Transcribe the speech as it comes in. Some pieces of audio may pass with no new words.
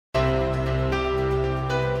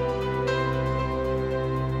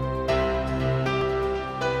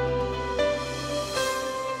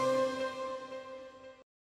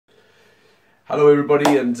Hello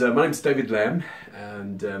everybody, and my name's David Lamb,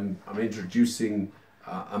 and I'm introducing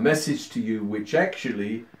a message to you which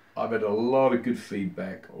actually I've had a lot of good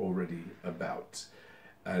feedback already about.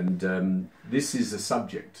 And this is a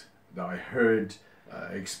subject that I heard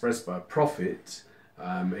expressed by a prophet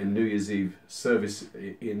in New Year's Eve service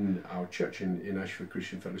in our church in Ashford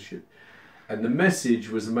Christian Fellowship. And the message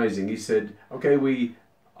was amazing. He said, okay, we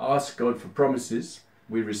ask God for promises,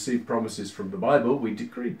 we receive promises from the Bible, we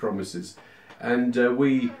decree promises. And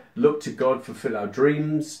we look to God to fulfill our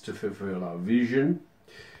dreams, to fulfill our vision.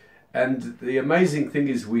 And the amazing thing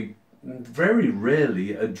is we very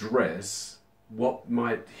rarely address what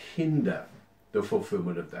might hinder the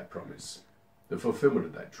fulfillment of that promise, the fulfillment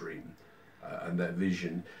of that dream and that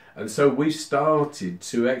vision. And so we started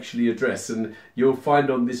to actually address, and you'll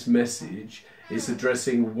find on this message, it's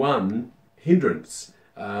addressing one hindrance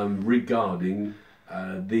regarding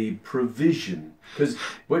the provision. Because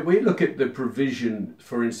when we look at the provision,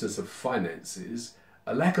 for instance, of finances,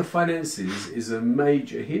 a lack of finances is a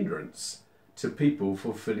major hindrance to people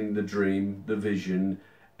fulfilling the dream, the vision,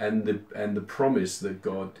 and the promise that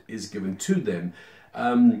God is given to them.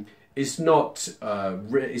 It's not.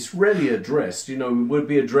 It's rarely addressed. You know, it would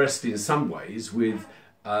be addressed in some ways with,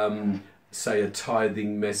 say, a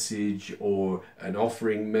tithing message or an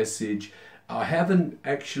offering message. I haven't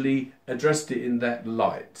actually addressed it in that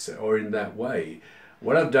light or in that way.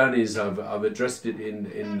 What I've done is I've addressed it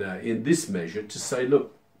in this measure to say,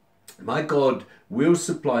 look, my God will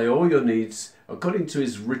supply all your needs according to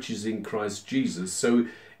his riches in Christ Jesus. So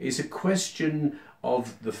it's a question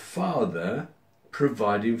of the Father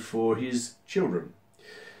providing for his children.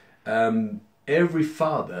 Every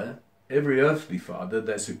father, every earthly father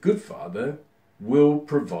that's a good father, will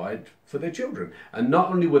provide for their children. And not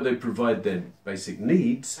only will they provide their basic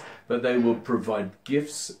needs, but they will provide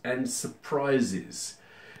gifts and surprises.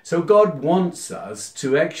 So God wants us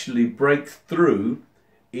to actually break through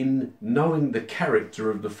in knowing the character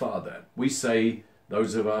of the Father. We say,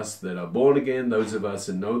 those of us that are born again, those of us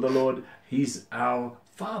that know the Lord, he's our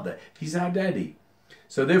Father, he's our Daddy.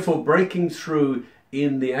 So therefore breaking through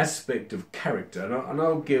in the aspect of character, and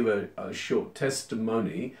I'll give a short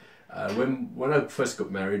testimony. When I first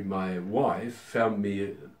got married, my wife found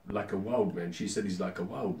me like a wild man. She said he's like a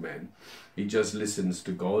wild man. He just listens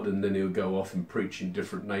to God, and then he'll go off and preach in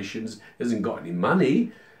different nations. He hasn't got any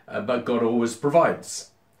money, but God always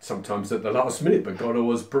provides. Sometimes at the last minute, but God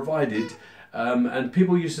always provided. And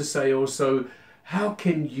people used to say also, how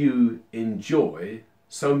can you enjoy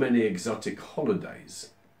so many exotic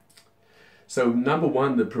holidays? So number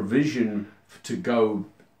one, the provision to go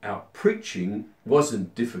out preaching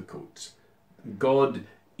wasn't difficult. God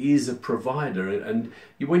is a provider, and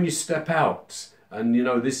when you step out, and you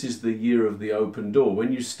know this is the year of the open door,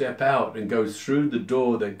 when you step out and go through the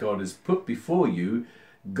door that God has put before you,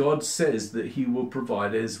 God says that he will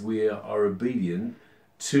provide as we are obedient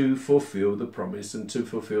to fulfill the promise and to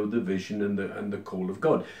fulfill the vision and the call of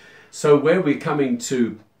God. So where we're coming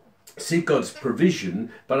to see God's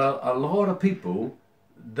provision, but a lot of people,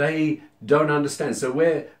 they don't understand. So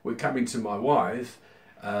where we're coming to my wife,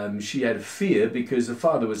 she had fear because her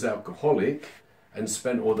father was alcoholic and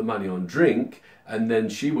spent all the money on drink, and then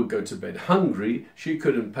she would go to bed hungry. She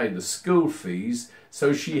couldn't pay the school fees,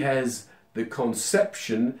 so she has the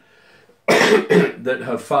conception that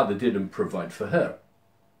her father didn't provide for her.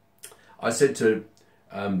 I said to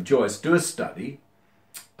Joyce, do a study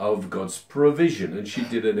of God's provision, and she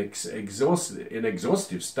did an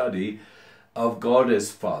exhaustive study of God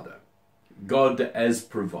as Father, God as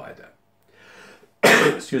provider.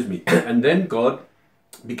 Excuse me. And then God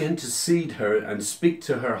began to seed her and speak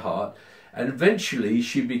to her heart, and eventually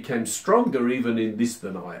she became stronger even in this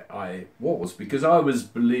than I was, because I was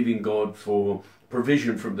believing God for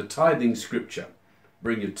provision from the tithing scripture.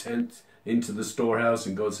 Bring your tenth into the storehouse,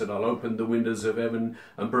 and God said, I'll open the windows of heaven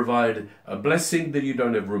and provide a blessing that you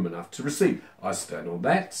don't have room enough to receive. I stand on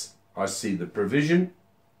that. I see the provision.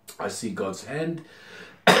 I see God's hand.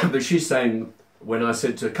 But she's saying, when I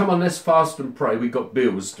said to her, come on, let's fast and pray, we've got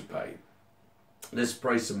bills to pay. Let's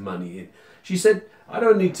pray some money in. She said, I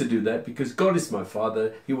don't need to do that because God is my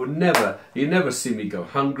Father. He'll never see me go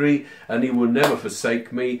hungry, and he will never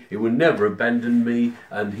forsake me. He will never abandon me,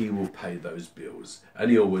 and he will pay those bills.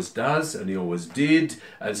 And he always does, and he always did.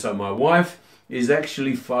 And so my wife is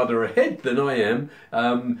actually farther ahead than I am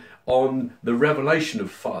on the revelation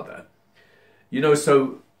of Father. You know,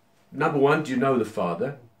 so number one, do you know the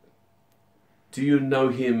Father? Do you know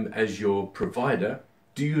him as your provider?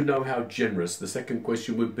 Do you know how generous? The second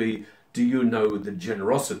question would be, do you know the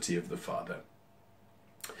generosity of the Father?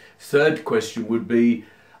 Third question would be,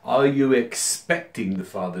 Are you expecting the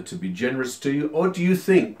Father to be generous to you, or do you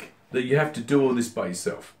think that you have to do all this by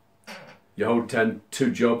yourself? You hold down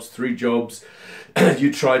 2 jobs, 3 jobs,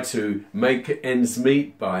 you try to make ends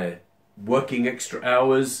meet by working extra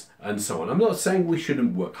hours and so on. I'm not saying we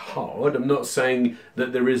shouldn't work hard. I'm not saying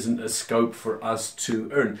that there isn't a scope for us to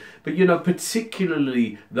earn. But you know,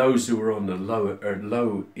 particularly those who are on the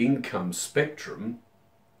low income spectrum,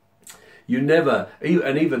 you never,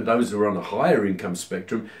 and even those who are on a higher income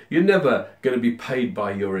spectrum, you're never going to be paid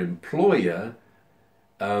by your employer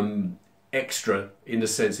extra, in the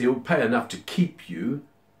sense he'll pay enough to keep you,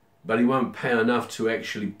 but he won't pay enough to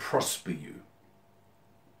actually prosper you.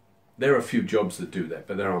 There are a few jobs that do that,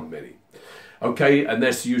 but there aren't many. Okay, and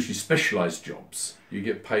that's usually specialized jobs. You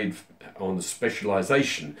get paid on the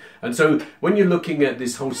specialization. And so when you're looking at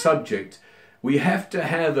this whole subject, we have to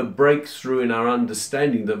have a breakthrough in our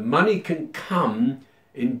understanding that money can come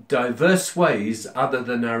in diverse ways other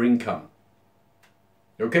than our income.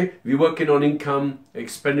 Okay, if you're working on income,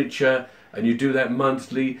 expenditure, and you do that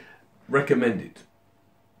monthly, recommended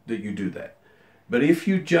that you do that. But if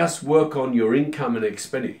you just work on your income and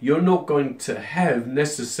expenditure, you're not going to have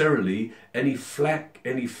necessarily any fat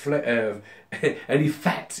in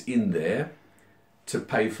there to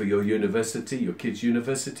pay for your university, your kids'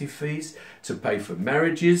 university fees, to pay for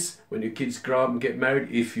marriages when your kids grow up and get married,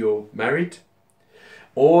 if you're married,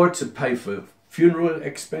 or to pay for funeral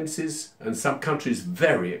expenses, and some countries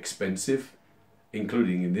very expensive,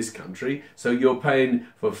 including in this country. So you're paying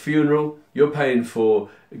for funeral, you're paying for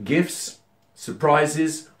gifts,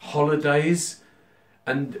 surprises, holidays,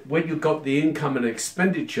 and when you've got the income and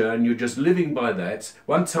expenditure and you're just living by that.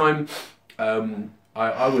 One time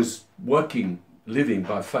I was living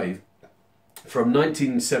by faith from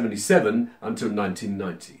 1977 until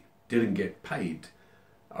 1990. Didn't get paid.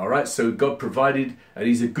 All right, so God provided, and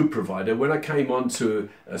He's a good provider. When I came onto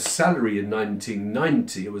a salary in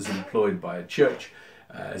 1990, I was employed by a church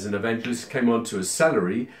as an evangelist, came onto a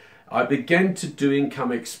salary, I began to do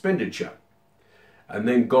income expenditure. And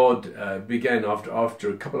then God began, after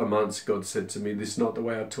a couple of months, God said to me, "This is not the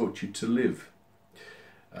way I taught you to live."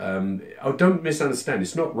 Oh, don't misunderstand,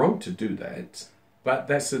 it's not wrong to do that, but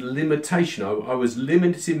that's a limitation. I was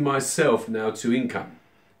limiting myself now to income.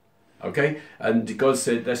 Okay, and God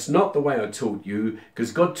said, that's not the way I taught you,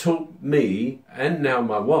 because God taught me, and now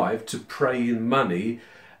my wife, to pray in money.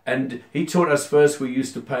 And He taught us first, we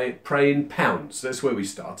used to pray in pounds. That's where we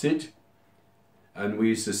started. And we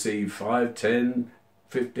used to see 5, 10,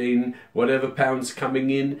 15, whatever pounds coming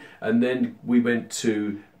in. And then we went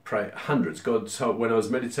to pray hundreds. God told, when I was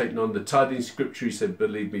meditating on the tithing scripture, He said,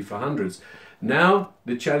 believe me for hundreds. Now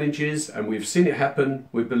the challenge is, and we've seen it happen,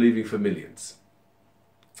 we're believing for millions.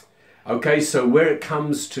 Okay, so where it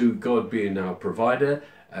comes to God being our provider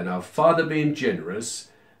and our Father being generous,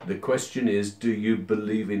 the question is, do you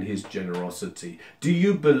believe in His generosity? Do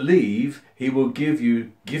you believe He will give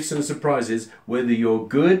you gifts and surprises, whether you're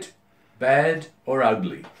good, bad, or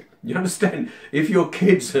ugly? You understand? If your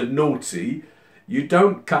kids are naughty, you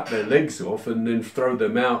don't cut their legs off and then throw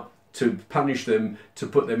them out to punish them, to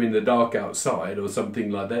put them in the dark outside or something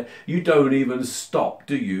like that. You don't even stop,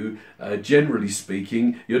 do you? Generally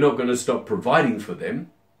speaking, you're not going to stop providing for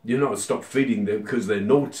them. You're not going to stop feeding them because they're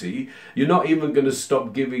naughty. You're not even going to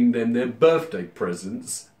stop giving them their birthday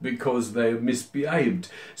presents because they're misbehaved.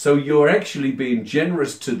 So you're actually being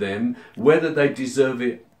generous to them whether they deserve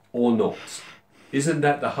it or not. Isn't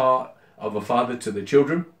that the heart of a father to the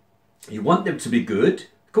children? You want them to be good.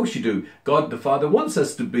 Of course you do. God the Father wants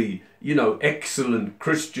us to be, excellent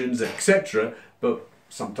Christians, etc. But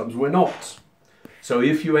sometimes we're not. So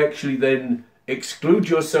if you actually then exclude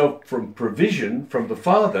yourself from provision from the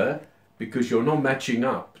Father because you're not matching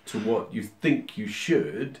up to what you think you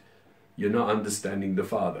should, you're not understanding the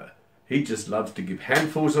Father. He just loves to give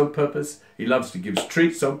handfuls on purpose. He loves to give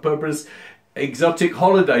treats on purpose, exotic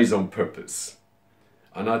holidays on purpose.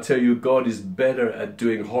 And I tell you, God is better at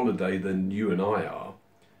doing holiday than you and I are.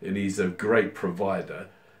 And He's a great provider.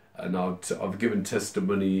 And I've given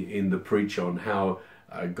testimony in the preach on how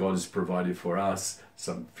God has provided for us.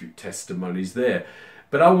 Some few testimonies there.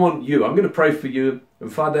 But I want you, I'm going to pray for you.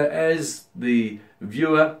 And Father, as the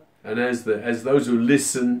viewer and as those who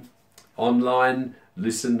listen online,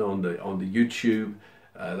 listen on the YouTube,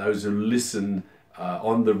 those who listen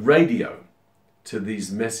on the radio to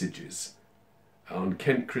these messages on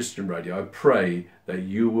Kent Christian Radio, I pray that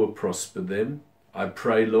you will prosper them. I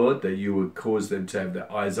pray, Lord, that you would cause them to have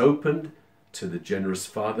their eyes opened to the generous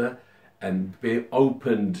Father and be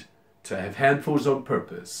opened to have handfuls on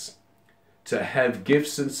purpose, to have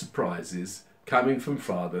gifts and surprises coming from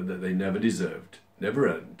Father that they never deserved, never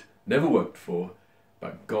earned, never worked for,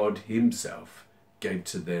 but God himself gave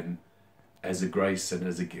to them as a grace and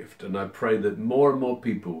as a gift. And I pray that more and more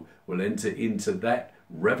people will enter into that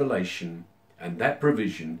revelation and that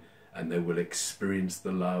provision, and they will experience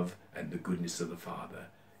the love and the goodness of the Father.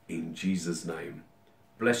 In Jesus' name.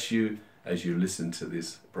 Bless you as you listen to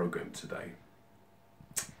this program today.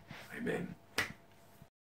 Amen.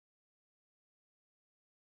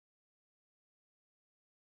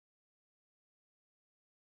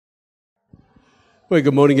 Well,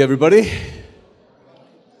 good morning, everybody.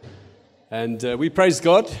 And we praise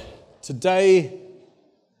God. Today,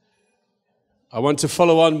 I want to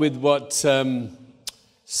follow on with what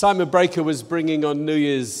Simon Breaker was bringing on New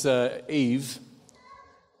Year's Eve,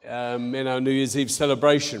 in our New Year's Eve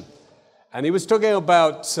celebration. And he was talking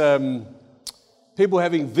about people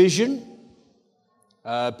having vision,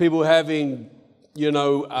 people having,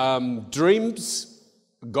 dreams,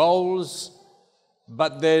 goals,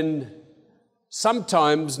 but then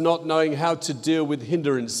sometimes not knowing how to deal with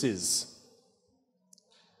hindrances.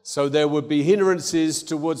 So there would be hindrances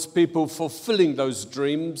towards people fulfilling those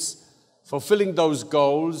dreams, fulfilling those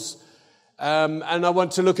goals. And I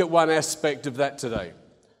want to look at one aspect of that today.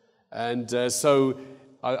 And so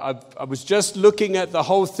I was just looking at the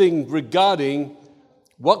whole thing regarding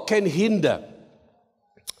what can hinder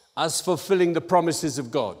us fulfilling the promises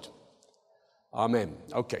of God. Amen.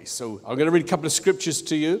 Okay, so I'm going to read a couple of scriptures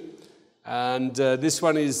to you. And this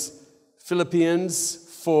one is Philippians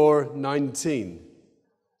 4:19.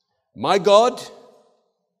 My God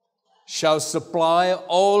shall supply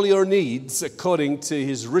all your needs according to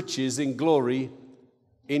his riches in glory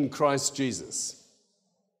in Christ Jesus.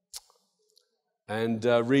 And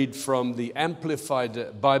read from the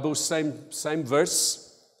Amplified Bible, same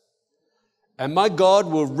verse. And my God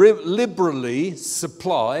will liberally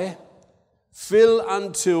supply, fill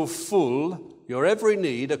until full, your every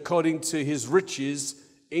need according to his riches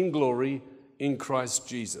in glory in Christ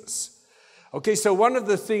Jesus. Okay, so one of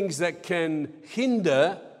the things that can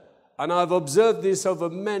hinder, and I've observed this over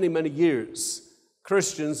many, many years,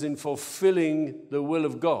 Christians in fulfilling the will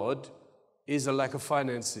of God, is a lack of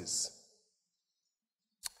finances.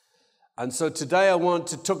 And so today I want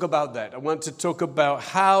to talk about that. I want to talk about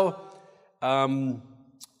how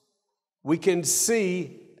we can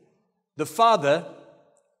see the Father,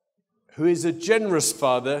 who is a generous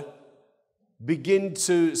Father, begin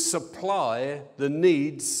to supply the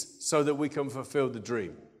needs so that we can fulfill the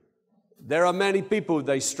dream. There are many people,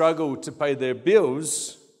 they struggle to pay their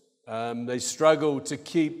bills, they struggle to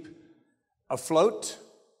keep afloat,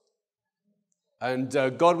 and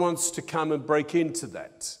God wants to come and break into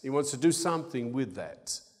that. He wants to do something with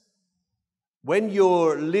that. When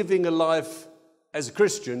you're living a life as a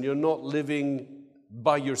Christian, you're not living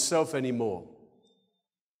by yourself anymore.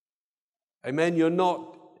 Amen. You're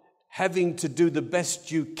not having to do the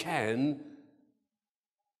best you can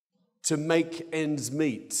to make ends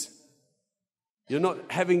meet. You're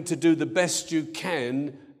not having to do the best you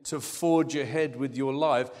can to forge ahead with your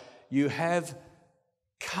life. You have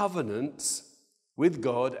covenants with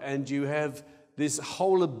God, and you have this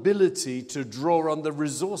whole ability to draw on the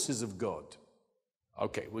resources of God.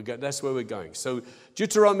 Okay, that's where we're going. So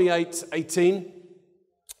Deuteronomy 8:18,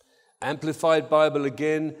 Amplified Bible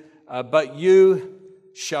again. But you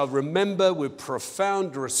shall remember with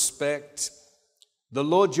profound respect the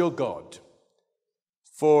Lord your God,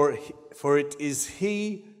 for it is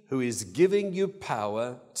he who is giving you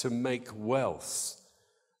power to make wealth,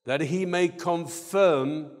 that he may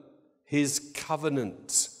confirm his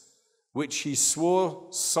covenant, which he swore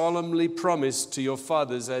solemnly promised to your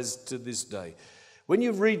fathers as to this day. When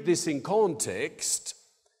you read this in context,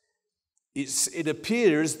 it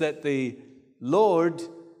appears that the Lord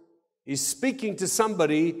is speaking to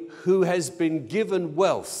somebody who has been given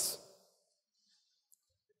wealth.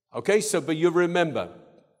 Okay, but you remember,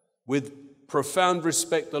 with profound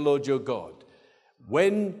respect, the Lord your God,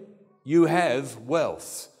 when you have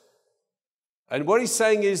wealth. And what he's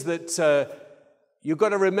saying is that you've got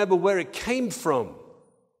to remember where it came from.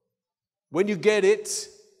 When you get it,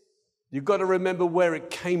 you've got to remember where it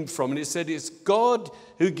came from. And he said it's God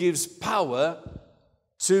who gives power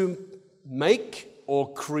to make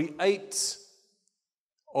or create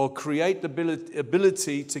the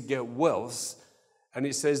ability to get wealth. And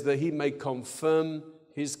it says that he may confirm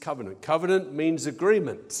his covenant. Covenant means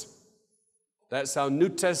agreement. That's our New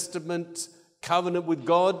Testament covenant with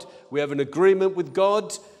God. We have an agreement with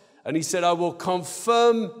God. And he said, I will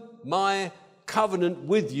confirm my covenant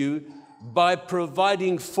with you by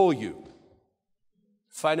providing for you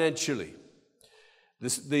financially.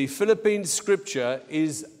 The Philippine scripture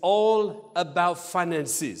is all about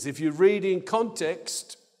finances. If you read in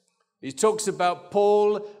context, He talks about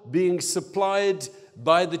Paul being supplied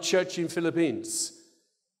by the church in Philippines.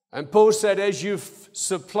 And Paul said, as you've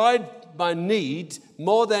supplied my need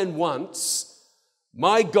more than once,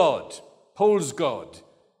 my God, Paul's God,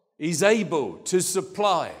 is able to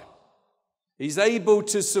supply. He's able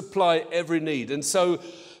to supply every need. And so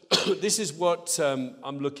this is what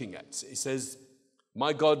I'm looking at. He says,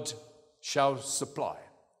 my God shall supply.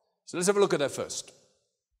 So let's have a look at that first.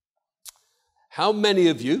 How many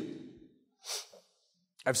of you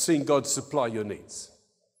have seen God supply your needs?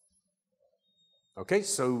 Okay,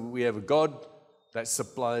 so we have a God that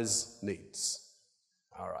supplies needs.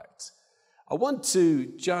 All right. I want to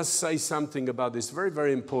just say something about this, very,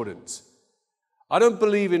 very important. I don't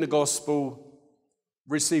believe in the gospel,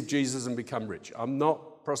 receive Jesus and become rich. I'm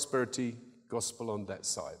not prosperity gospel on that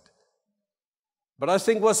side. But I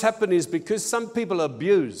think what's happened is because some people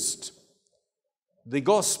abused the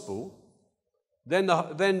gospel, then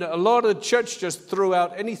a lot of the church just threw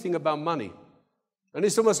out anything about money. And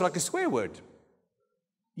it's almost like a swear word.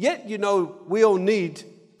 Yet, we all need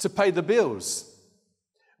to pay the bills.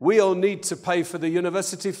 We all need to pay for the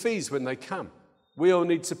university fees when they come. We all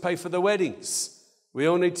need to pay for the weddings. We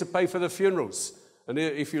all need to pay for the funerals. And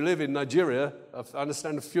if you live in Nigeria, I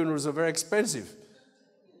understand the funerals are very expensive.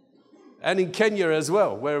 And in Kenya as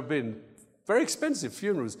well, where have been very expensive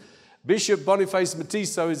funerals. Bishop Boniface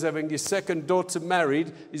Matiso is having his second daughter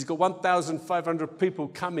married. He's got 1,500 people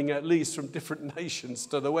coming at least from different nations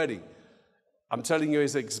to the wedding. I'm telling you,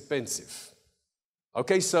 it's expensive.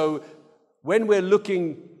 Okay, so when we're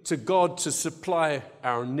looking to God to supply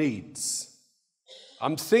our needs,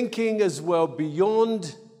 I'm thinking as well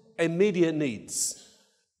beyond immediate needs.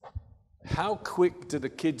 How quick do the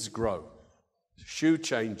kids grow? Shoe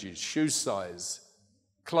changes, shoe size,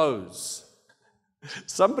 clothes.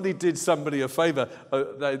 Somebody did somebody a favor.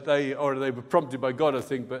 They were prompted by God, I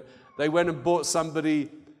think, but they went and bought somebody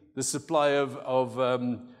the supply of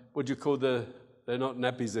what do you call they're not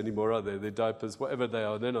nappies anymore, are they? They're diapers, whatever they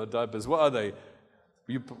are. They're not diapers. What are they?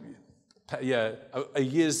 A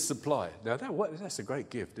year's supply. Now, that's a great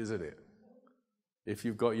gift, isn't it? If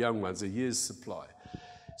you've got young ones, a year's supply.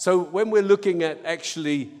 So when we're looking at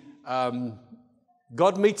actually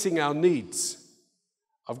God meeting our needs,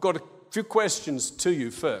 I've got a few questions to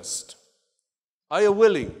you first. Are you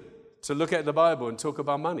willing to look at the Bible and talk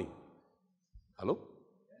about money? Hello?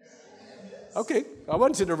 Okay, I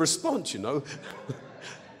wanted a response,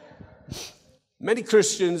 Many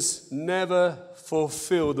Christians never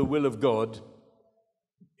fulfill the will of God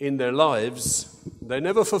in their lives. They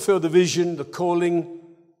never fulfill the vision, the calling,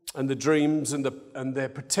 and the dreams and their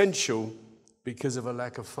potential because of a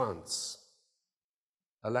lack of funds,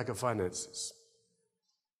 a lack of finances.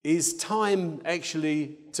 Is time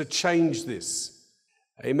actually to change this?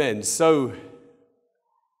 Amen. So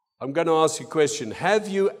I'm going to ask you a question. Have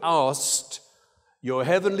you asked your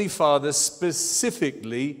Heavenly Father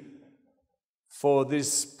specifically for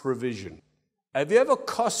this provision? Have you ever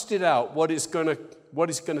costed out what it's going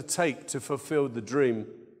to take to fulfill the dream?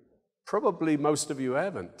 Probably most of you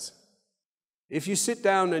haven't. If you sit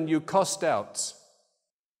down and you cost out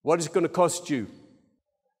what it's going to cost you,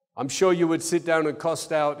 I'm sure you would sit down and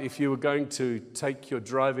cost out if you were going to take your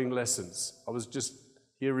driving lessons. I was just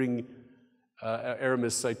hearing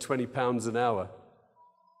Aramis say £20 an hour.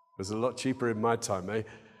 It was a lot cheaper in my time, eh?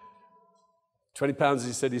 £20,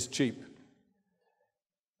 he said, is cheap.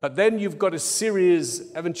 But then you've got a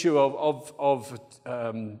series, haven't you, of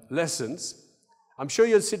lessons. I'm sure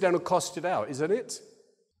you'll sit down and cost it out, isn't it?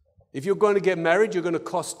 If you're going to get married, you're going to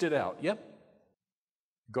cost it out, yep?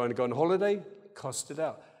 You're going to go on holiday, cost it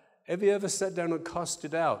out. Have you ever sat down and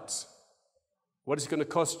costed out what it's going to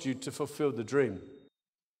cost you to fulfill the dream?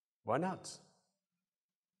 Why not?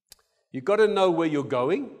 You've got to know where you're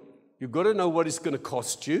going. You've got to know what it's going to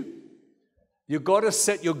cost you. You've got to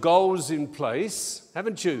set your goals in place,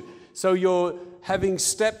 haven't you? So you're having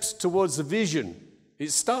steps towards a vision.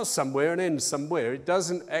 It starts somewhere and ends somewhere. It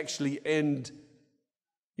doesn't actually end,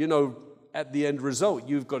 at the end result.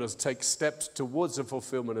 You've got to take steps towards the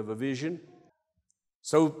fulfillment of a vision.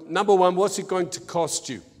 So, number one, what's it going to cost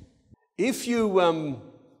you? If you're going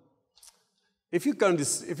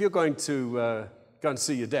to go and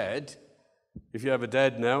see your dad, if you have a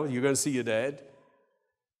dad now, you're going to see your dad,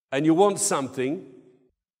 and you want something,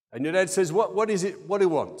 and your dad says, "What is it? What do you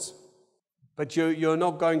want?" But you're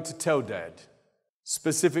not going to tell dad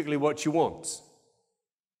specifically what you want.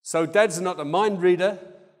 So, dad's not a mind reader.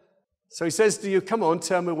 So he says to you, "Come on,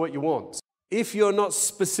 tell me what you want." If you're not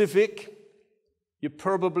specific, your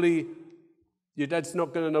dad's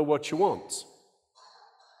not going to know what you want.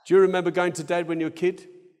 Do you remember going to dad when you were a kid?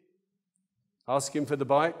 Ask him for the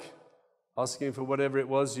bike. asking for whatever it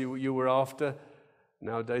was you were after.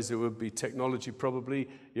 Nowadays it would be technology probably.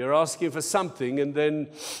 You're asking for something and then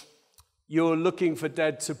you're looking for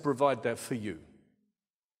Dad to provide that for you.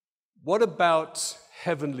 What about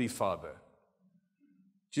Heavenly Father?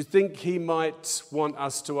 Do you think He might want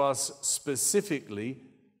us to ask specifically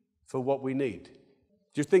for what we need?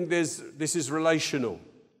 Do you think this is relational?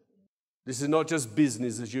 This is not just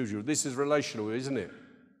business as usual. This is relational, isn't it?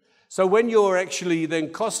 So when you're actually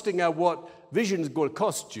then costing out what vision is going to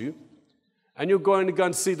cost you, and you're going to go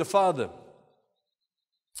and see the Father,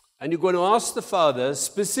 and you're going to ask the Father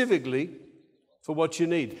specifically for what you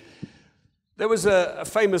need. There was a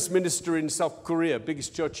famous minister in South Korea,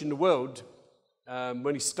 biggest church in the world.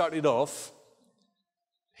 When he started off,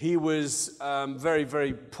 he was very,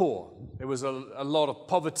 very poor. There was a lot of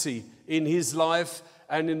poverty in his life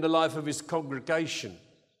and in the life of his congregation.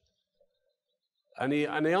 And he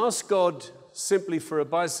asked God simply for a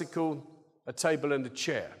bicycle, a table, and a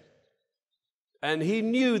chair. And he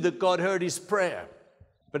knew that God heard his prayer,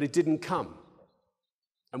 but it didn't come.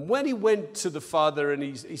 And when he went to the Father and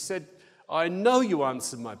he said, I know you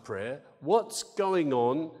answered my prayer. What's going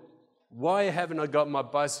on? Why haven't I got my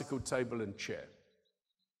bicycle, table, and chair?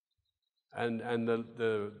 And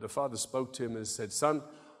the Father spoke to him and said, Son,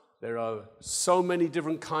 there are so many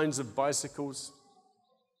different kinds of bicycles,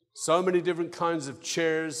 so many different kinds of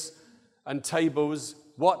chairs and tables.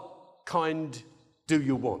 What kind do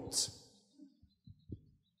you want?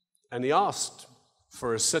 And he asked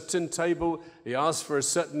for a certain table. He asked for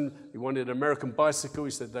he wanted an American bicycle.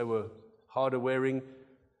 He said they were harder wearing.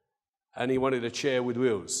 And he wanted a chair with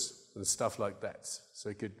wheels and stuff like that, so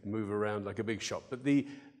he could move around like a big shot. But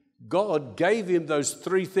God gave him those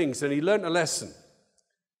three things, and he learned a lesson.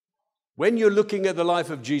 When you're looking at the life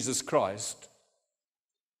of Jesus Christ,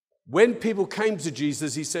 when people came to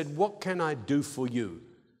Jesus, he said, what can I do for you?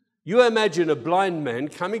 You imagine a blind man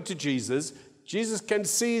coming to Jesus. Jesus can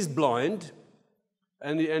see he's blind,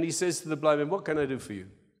 and he says to the blind man, what can I do for you?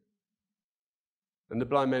 And the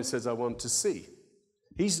blind man says, I want to see.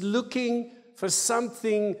 He's looking for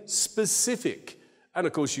something specific. And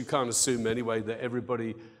of course, you can't assume anyway that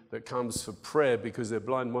everybody that comes for prayer because they're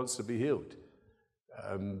blind wants to be healed.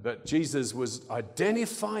 But Jesus was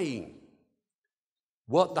identifying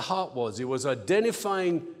what the heart was. He was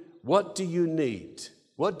identifying, what do you need?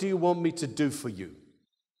 What do you want me to do for you?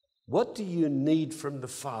 What do you need from the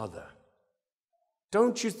Father?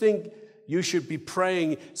 Don't you think you should be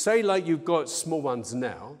praying, say like you've got small ones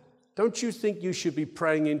now, don't you think you should be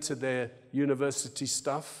praying into their university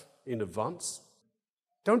stuff in advance?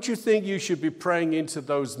 Don't you think you should be praying into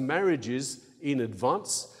those marriages in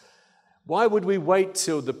advance? Why would we wait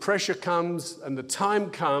till the pressure comes and the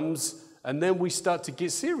time comes and then we start to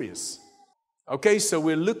get serious? Okay, so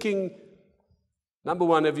we're looking, number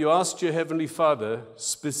one, have you asked your Heavenly Father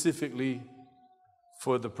specifically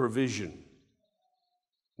for the provision?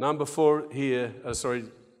 Number four here,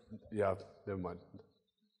 never mind,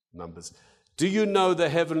 numbers. Do you know the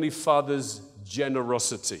Heavenly Father's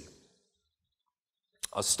generosity?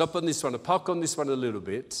 I'll stop on this one, I'll park on this one a little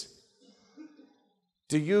bit.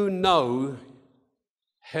 Do you know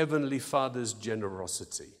Heavenly Father's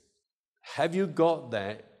generosity? Have you got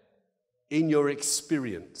that in your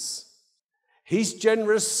experience? He's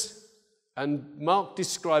generous, and Mark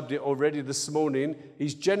described it already this morning.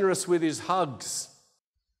 He's generous with his hugs.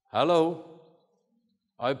 Hello?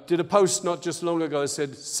 I did a post not just long ago. I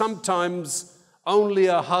said, sometimes only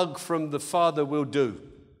a hug from the Father will do.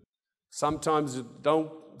 Sometimes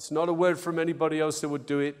it's not a word from anybody else that would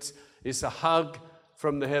do it. It's a hug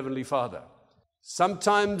from the Heavenly Father.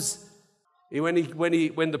 Sometimes when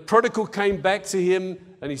the prodigal came back to him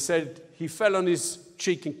and he said, he fell on his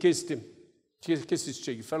cheek and kissed him. Kissed his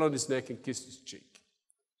cheek. He fell on his neck and kissed his cheek.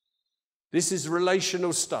 This is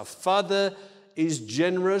relational stuff. Father is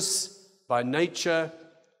generous by nature.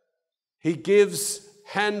 He gives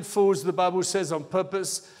handfuls, the Bible says, on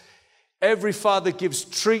purpose. Every father gives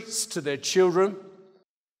treats to their children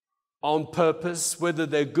on purpose, whether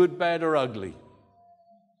they're good, bad, or ugly.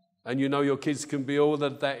 And you know your kids can be all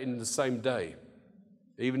of that in the same day,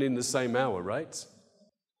 even in the same hour, right?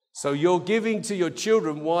 So you're giving to your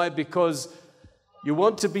children. Why? Because you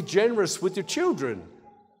want to be generous with your children.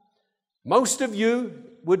 Most of you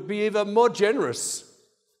would be even more generous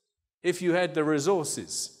if you had the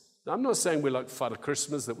resources. Now, I'm not saying we're like Father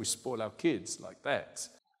Christmas, that we spoil our kids like that.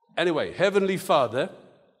 Anyway, Heavenly Father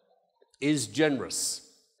is generous.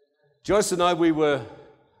 Joyce and I, we were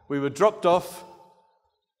dropped off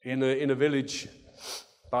in a village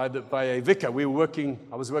by a vicar.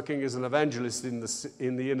 I was working as an evangelist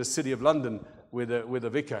in the inner city of London with a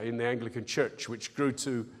vicar in the Anglican Church, which grew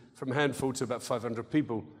to from a handful to about 500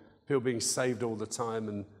 people being saved all the time,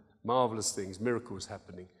 and marvelous things, miracles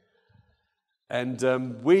happening. And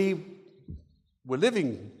we were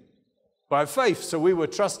living by faith, so we were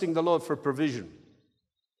trusting the Lord for provision.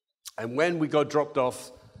 And when we got dropped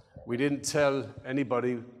off, we didn't tell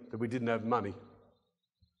anybody that we didn't have money.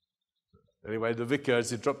 Anyway, the vicar,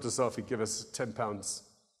 as he dropped us off, he gave us £10,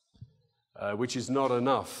 which is not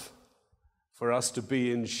enough for us to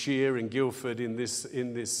be in Shear, in Guildford, in this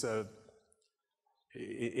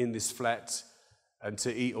flat, and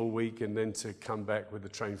to eat all week, and then to come back with the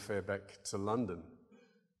train fare back to London.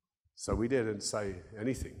 So we didn't say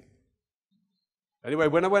anything. Anyway,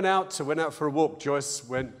 when I went out for a walk.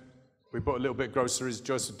 We bought a little bit of groceries.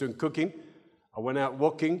 Joyce was doing cooking. I went out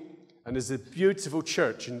walking, and there's a beautiful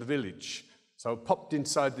church in the village. So I popped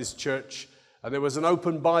inside this church, and there was an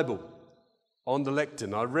open Bible on the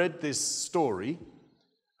lectern. I read this story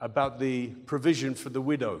about the provision for the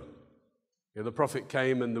widow. The prophet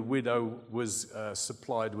came, and the widow was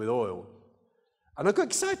supplied with oil. And I got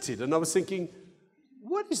excited, and I was thinking,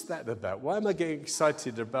 what is that about? Why am I getting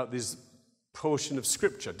excited about this portion of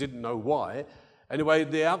Scripture? Didn't know why. Anyway,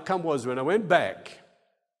 the outcome was when I went back,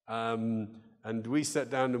 and we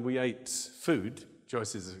sat down and we ate food.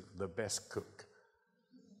 Joyce is the best cook.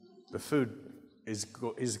 The food is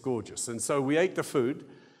gorgeous. And so we ate the food.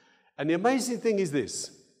 And the amazing thing is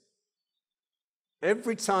this.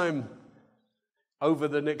 Every time over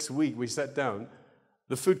the next week we sat down,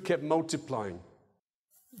 the food kept multiplying.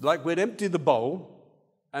 Like we'd empty the bowl,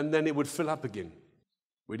 and then it would fill up again.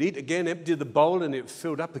 We'd eat again, empty the bowl, and it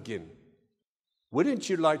filled up again. Wouldn't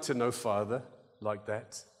you like to know Father like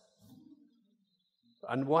that?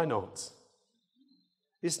 And why not?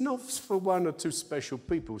 It's not for one or two special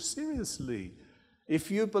people. Seriously.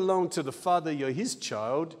 If you belong to the Father, you're His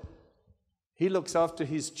child. He looks after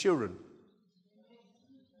His children.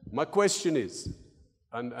 My question is,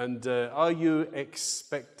 are you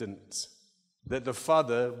expectant that the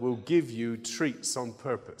Father will give you treats on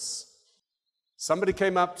purpose? Somebody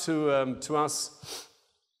came up to us,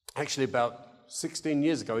 actually about 16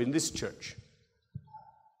 years ago in this church,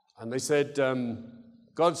 and they said,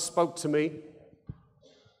 God spoke to me,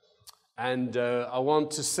 and I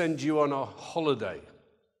want to send you on a holiday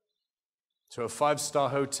to a 5-star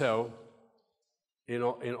hotel in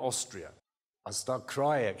Austria. I start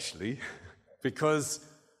crying, actually, because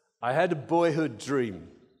I had a boyhood dream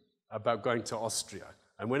about going to Austria.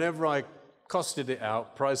 And whenever I priced it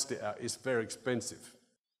out, it's very expensive.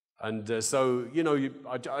 And so,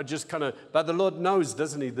 I just kind of, but the Lord knows,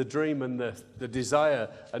 doesn't He, the dream and the desire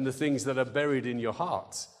and the things that are buried in your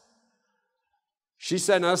heart. She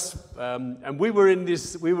sent us, and we were in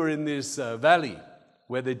this valley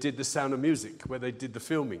where they did The Sound of Music, where they did the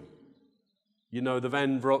filming. The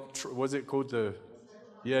Van Vrock, was it called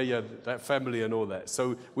that family and all that.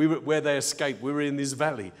 So we were where they escaped. We were in this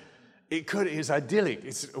valley. It was idyllic.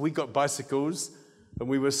 We got bicycles, and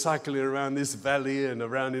we were cycling around this valley and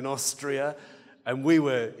around in Austria, and we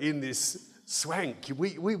were in this swank.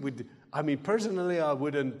 We would. Personally, I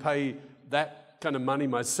wouldn't pay that kind of money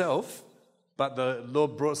myself, but the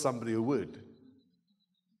Lord brought somebody who would.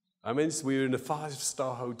 So we were in a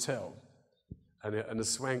 5-star hotel and a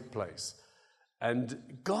swank place.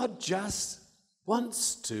 And God just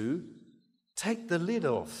wants to take the lid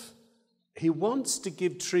off. He wants to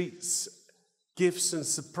give treats, gifts, and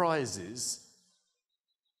surprises.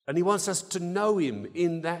 And He wants us to know Him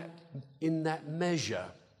in that measure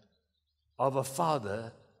of a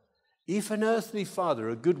father. If an earthly father,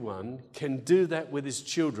 a good one, can do that with his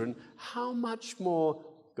children, how much more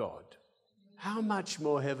God? How much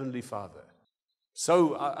more Heavenly Father?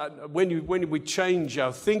 So when we change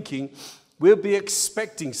our thinking, we'll be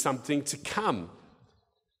expecting something to come.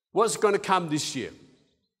 What's going to come this year?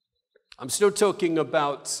 I'm still talking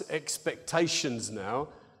about expectations now.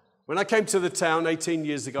 When I came to the town 18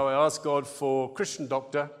 years ago, I asked God for a Christian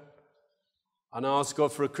doctor, and I asked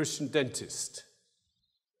God for a Christian dentist.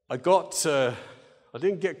 I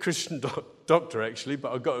didn't get Christian doctor actually,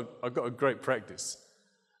 but I got a great practice.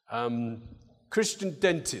 Christian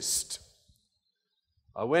dentist.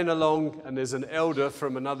 I went along, and there's an elder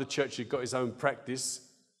from another church who got his own practice,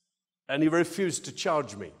 and he refused to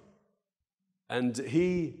charge me. And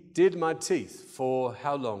he did my teeth for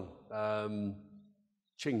how long?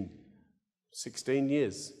 16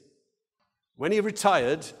 years. When he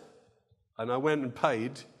retired, and I went and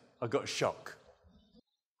paid, I got a shock.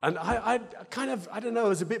 And I don't know, I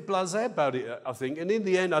was a bit blasé about it, I think. And in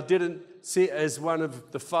the end, I didn't see it as one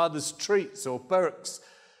of the Father's treats or perks.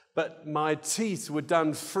 But my teeth were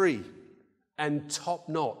done free and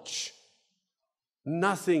top-notch.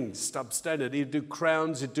 Nothing substandard. He'd do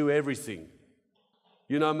crowns, he'd do everything.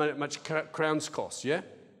 You know how much crowns cost, yeah?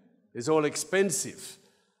 It's all expensive.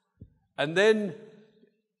 And then,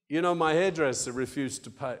 you know, my hairdresser refused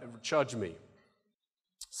to charge me.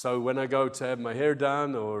 So when I go to have my hair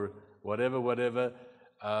done or whatever,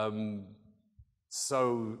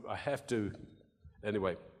 so I have to,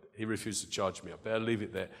 anyway, he refused to charge me. I better leave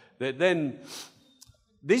it there. Then,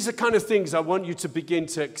 these are kind of things I want you to begin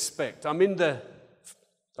to expect. I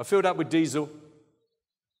filled up with diesel,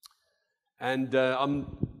 and I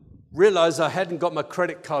realized I hadn't got my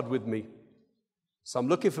credit card with me. So I'm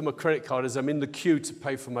looking for my credit card as I'm in the queue to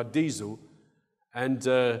pay for my diesel, and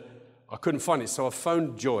I couldn't find it. So I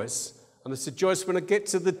phoned Joyce, and I said, Joyce, when I get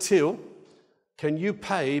to the till, can you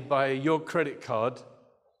pay by your credit card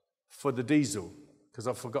for the diesel? Because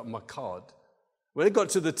I've forgotten my card. When it got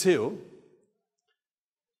to the till,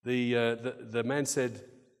 the man said,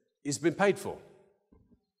 it's been paid for.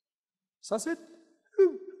 So I said,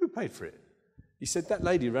 who paid for it? He said, that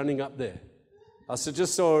lady running up there. I said,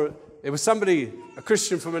 just saw her. It was somebody, a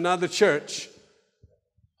Christian from another church.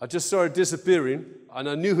 I just saw her disappearing, and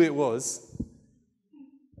I knew who it was.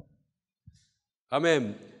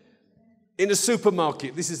 Amen. In a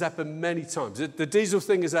supermarket, this has happened many times. The diesel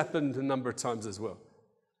thing has happened a number of times as well.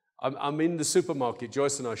 I'm in the supermarket,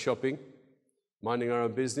 Joyce and I are shopping, minding our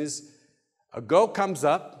own business. A girl comes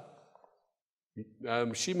up.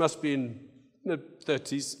 She must be in the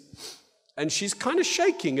 30s, and she's kind of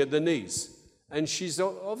shaking at the knees. And she's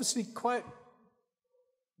obviously quite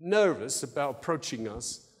nervous about approaching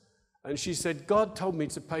us. And she said, God told me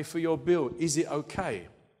to pay for your bill. Is it okay?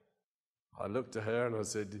 I looked at her and I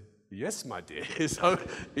said, yes, my dear, it's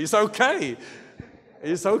okay.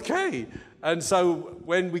 It's okay. And so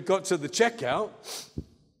when we got to the checkout,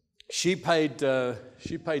 she paid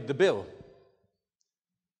the bill.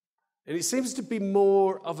 And it seems to be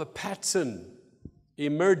more of a pattern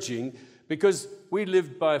emerging, because we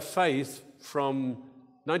lived by faith from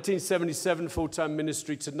 1977 full-time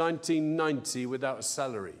ministry to 1990 without a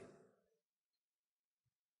salary.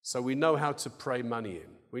 So we know how to pray money in.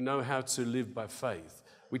 We know how to live by faith.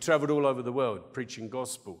 We traveled all over the world preaching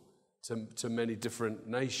gospel to many different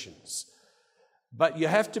nations. But you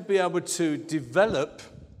have to be able to develop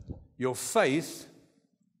your faith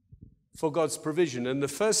for God's provision. And the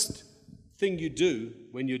first thing you do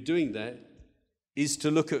when you're doing that is to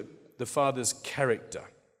look at the Father's character.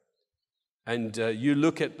 And you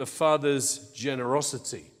look at the Father's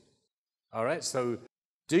generosity. All right, so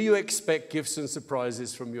do you expect gifts and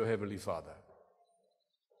surprises from your Heavenly Father?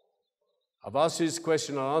 I've asked you this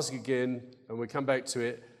question, I'll ask again, and we'll come back to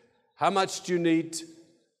it. How much do you need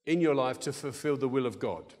in your life to fulfill the will of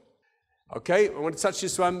God? Okay, I want to touch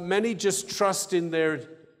this one. Many just trust in their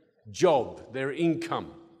job, their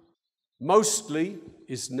income. Mostly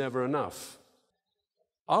is never enough.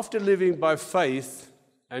 After living by faith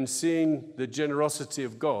and seeing the generosity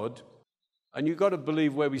of God, and you've got to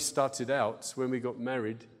believe where we started out, when we got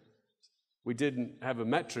married, we didn't have a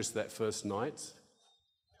mattress that first night.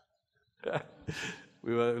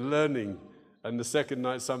 We were learning, and the second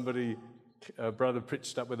night a brother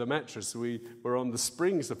pitched up with a mattress. We were on the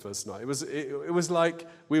springs the first night. It was like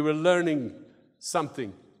we were learning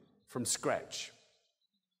something from scratch.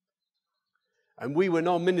 And we were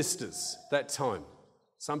no ministers that time.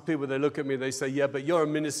 Some people, they look at me, they say, yeah, but you're a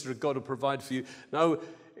minister, God will provide for you. No,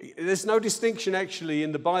 there's no distinction actually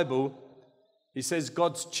in the Bible. He says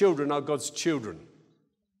God's children are God's children.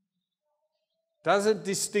 Doesn't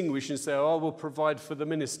distinguish and say, oh, we'll provide for the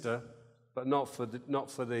minister, but not for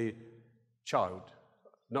the child,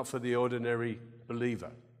 not for the ordinary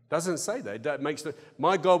believer. Doesn't say that.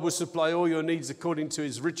 My God will supply all your needs according to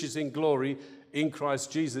his riches in glory in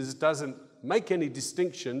Christ Jesus. Doesn't make any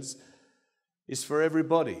distinctions. It's for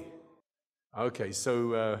everybody. Okay,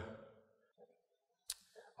 so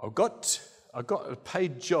I got a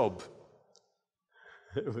paid job.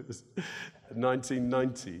 It was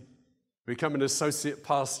 1990. Become an associate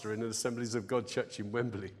pastor in an Assemblies of God church in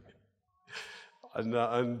Wembley.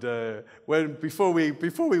 Before we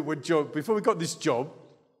got this job,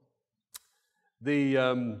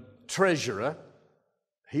 the treasurer,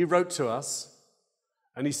 he wrote to us,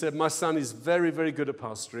 and he said, "My son is very, very good at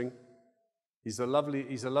pastoring. He's a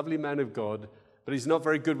lovely man of God, but he's not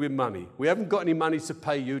very good with money. We haven't got any money to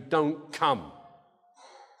pay you. Don't come."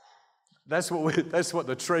 That's what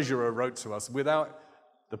the treasurer wrote to us without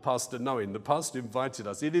the pastor knowing. The pastor invited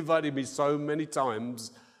us. He'd invited me so many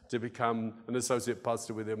times to become an associate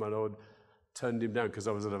pastor with him, and I turned him down because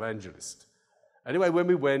I was an evangelist. Anyway, when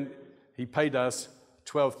we went, he paid us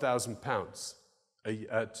 £12,000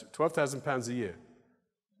 a year.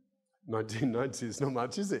 1990 is not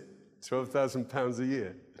much, is it? £12,000 a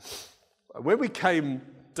year. When we came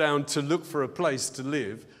down to look for a place to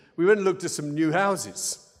live, we went and looked at some new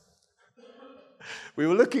houses. We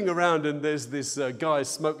were looking around and there's this guy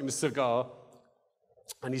smoking a cigar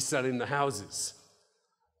and he's selling the houses.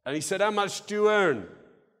 And he said, "How much do you earn?"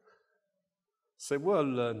 I said,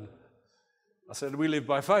 "Well, we live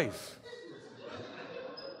by faith."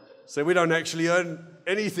 So we don't actually earn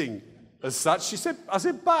anything as such. I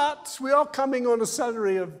said, "But we are coming on a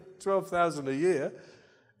salary of $12,000 a year."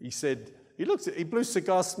 He said, he blew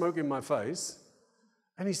cigar smoke in my face,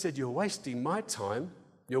 and he said, "You're wasting my time.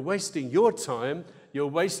 You're wasting your time. You're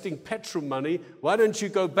wasting petrol money. Why don't you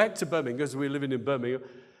go back to Birmingham?" Because we're living in Birmingham,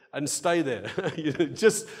 and stay there.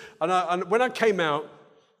 And when I came out,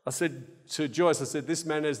 I said to Joyce, "This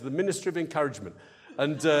man has the ministry of encouragement."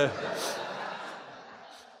 And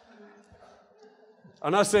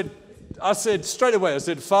and I said straight away,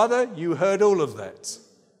 "Father, you heard all of that."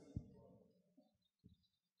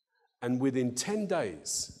 And within 10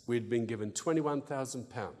 days, we'd been given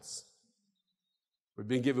 £21,000. We'd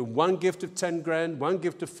been given one gift of 10 grand, one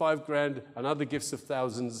gift of 5 grand, and other gifts of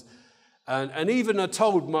thousands. And even I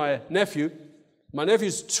told my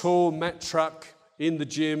nephew's tall, Matt Truck, in the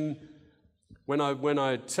gym. When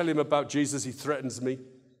I tell him about Jesus, he threatens me.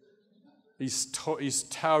 He's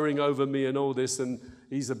towering over me and all this, and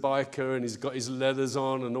he's a biker, and he's got his leathers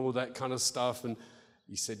on and all that kind of stuff. And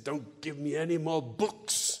he said, "Don't give me any more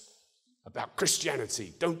books about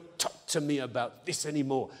Christianity. Don't talk to me about this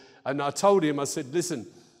anymore." And I told him, I said, "Listen,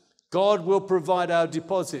 God will provide our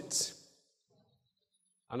deposits."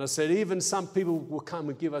 And I said, "Even some people will come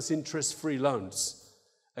and give us interest-free loans."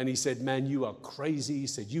 And he said, "Man, you are crazy." He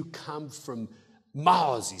said, "You come from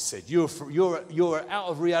Mars." He said, you're out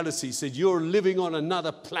of reality." He said, "You're living on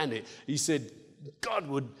another planet." He said,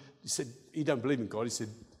 he said, he don't believe in God. He said,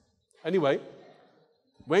 anyway,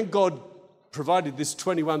 when God provided this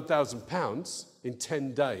 £21,000 in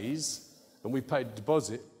 10 days, and we paid a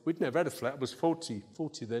deposit, we'd never had a flat. I was 40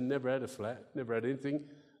 then, never had a flat, never had anything.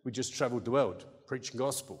 We just travelled the world, preaching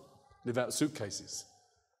gospel, live out suitcases.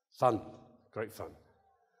 Fun, great fun.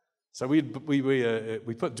 So we put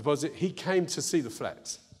a deposit. He came to see the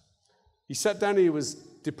flat. He sat down and he was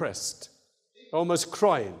depressed, almost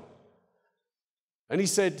crying. And he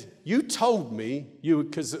said, "You told me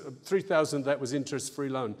because 3,000 that was interest-free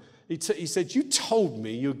loan. He said, "You told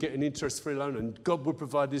me you'd get an interest-free loan and God would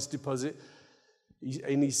provide this deposit."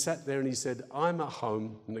 And he sat there and he said, "I'm at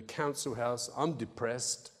home in the council house. I'm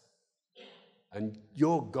depressed. And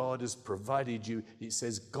your God has provided you." He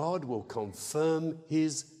says, "God will confirm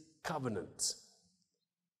his covenant."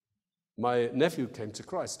 My nephew came to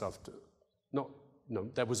Christ after.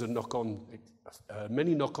 There was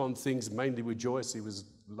many knock-on things, mainly with Joyce. He was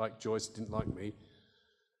like Joyce, didn't like me.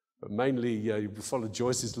 But mainly, he followed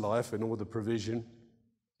Joyce's life and all the provision.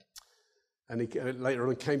 And he later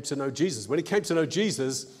on came to know Jesus. When he came to know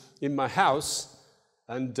Jesus in my house,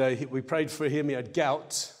 and we prayed for him, he had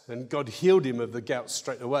gout, and God healed him of the gout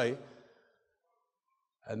straight away.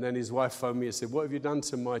 And then his wife phoned me and said, "What have you done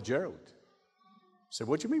to my Gerald?" I said,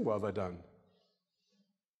 "What do you mean, what have I done?"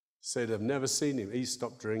 Said, "I've never seen him. He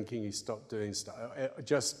stopped drinking, he stopped doing stuff. I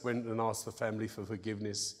just went and asked the family for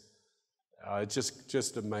forgiveness."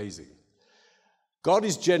 Just amazing. God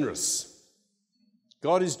is generous.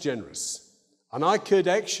 God is generous. And I could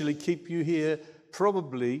actually keep you here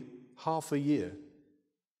probably half a year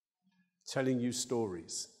telling you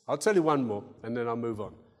stories. I'll tell you one more and then I'll move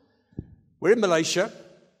on. We're in Malaysia.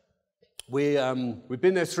 We've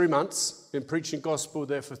been there 3 months, been preaching gospel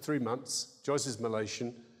there for 3 months. Joyce is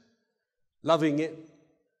Malaysian. Loving it.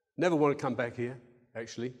 Never want to come back here,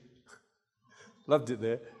 actually. Loved it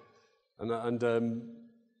there.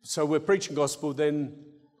 So we're preaching gospel. Then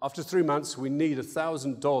after 3 months, we need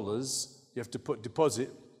 $1,000. You have to put deposit.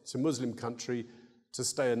 It's a Muslim country to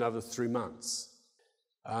stay another 3 months.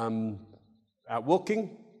 Out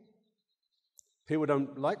walking. People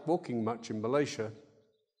don't like walking much in Malaysia.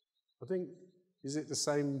 I think, is it the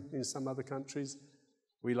same in some other countries?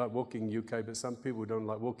 We like walking in the UK, but some people don't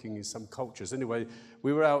like walking in some cultures. Anyway,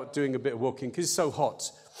 we were out doing a bit of walking because it's so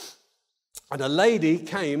hot. And a lady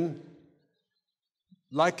came,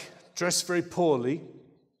 dressed very poorly,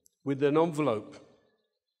 with an envelope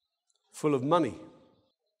full of money.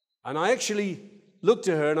 And I actually looked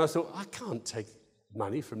at her and I thought, I can't take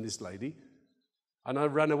money from this lady. And I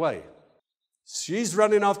ran away. She's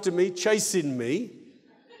running after me, chasing me.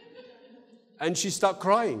 And she started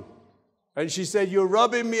crying. And she said, "You're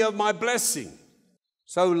robbing me of my blessing."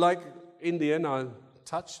 So in the end, I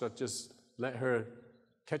just let her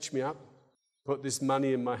catch me up, put this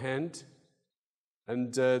money in my hand.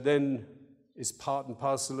 And then it's part and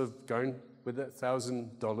parcel of going with that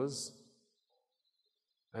 $1,000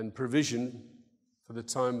 and provision for the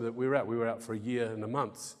time that we were out. We were out for a year and a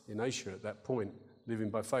month in Asia at that point, living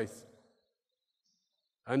by faith.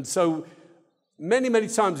 And so many, many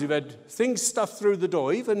times we've had things stuffed through the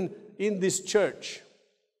door, even in this church.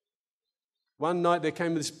 One night there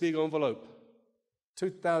came this big envelope.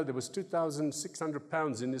 There was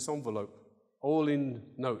 £2,600 in this envelope, all in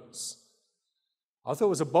notes. I thought it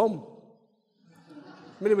was a bomb.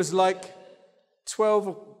 I mean, it was like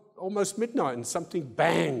 12, almost midnight, and something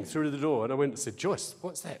banged through the door. And I went and said, Joyce,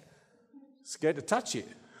 what's that? Scared to touch it.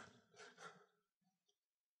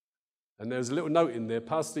 And there was a little note in there,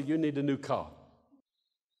 Pastor, you need a new car.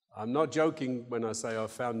 I'm not joking when I say I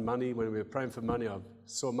found money. When we were praying for money, I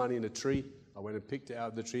saw money in a tree. I went and picked it out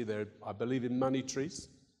of the tree. There, I believe in money trees.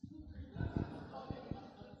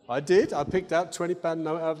 I did. I picked out £20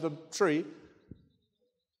 note out of the tree.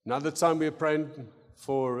 Another time we were praying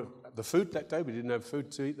for the food that day. We didn't have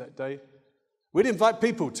food to eat that day. We'd invite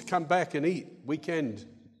people to come back and eat weekend.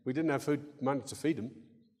 We didn't have money to feed them.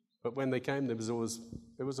 But when they came, there was always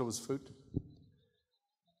food.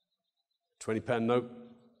 £20 note,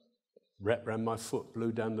 wrapped around my foot,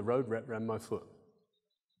 blew down the road, wrapped around my foot.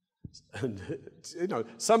 And,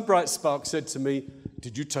 some bright spark said to me,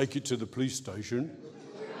 did you take it to the police station?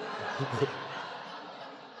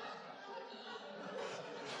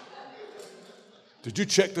 Did you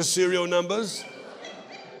check the serial numbers?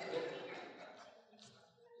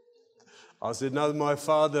 I said, no, my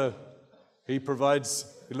father, he provides,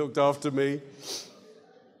 he looked after me.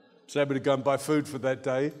 Was able to go and buy food for that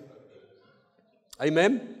day.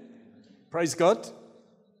 Amen. Praise God.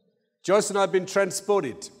 Joyce and I have been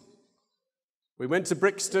transported. We went to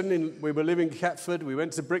Brixton, we were living in Ashford. We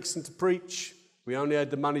went to Brixton to preach. We only had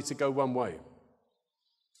the money to go one way.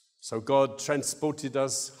 So God transported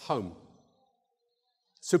us home.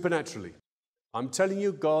 Supernaturally. I'm telling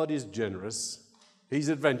you, God is generous. He's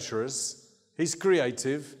adventurous. He's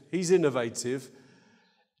creative. He's innovative.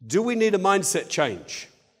 Do we need a mindset change?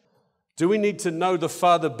 Do we need to know the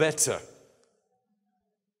Father better?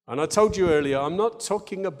 And I told you earlier, I'm not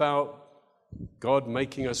talking about God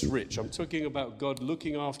making us rich. I'm talking about God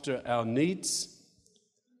looking after our needs.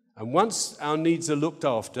 And once our needs are looked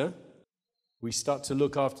after, we start to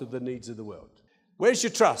look after the needs of the world. Where's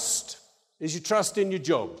your trust? Is your trust in your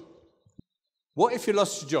job? What if you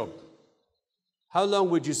lost your job? How long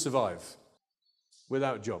would you survive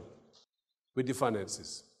without a job, with your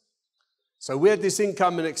finances? So we had this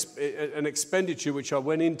income and expenditure, which I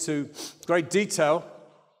went into great detail.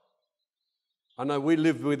 I know we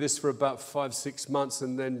lived with this for about 5-6 months,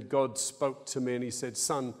 and then God spoke to me and he said,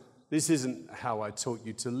 son, this isn't how I taught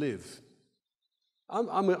you to live.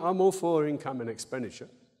 I'm all for income and expenditure.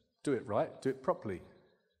 Do it right, do it properly.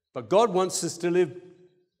 But God wants us to live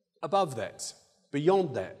above that,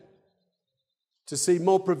 beyond that, to see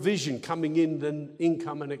more provision coming in than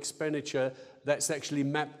income and expenditure that's actually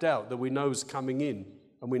mapped out, that we know is coming in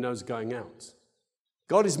and we know is going out.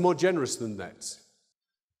 God is more generous than that.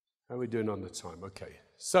 How are we doing on the time? Okay.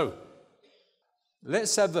 So,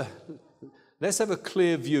 let's have a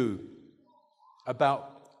clear view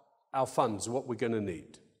about our funds, what we're going to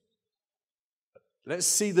need. Let's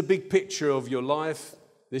see the big picture of your life.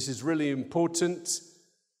 This is really important.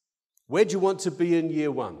 Where do you want to be in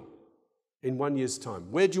year 1? In 1 year's time?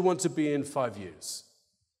 Where do you want to be in 5 years?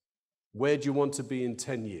 Where do you want to be in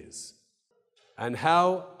 10 years? And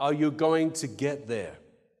how are you going to get there?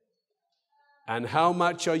 And how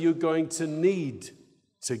much are you going to need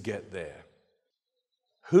to get there?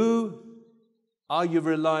 Who are you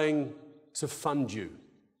relying to fund you?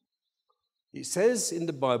 It says in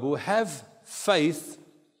the Bible, have faith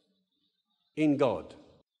in God.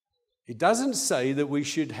 It doesn't say that we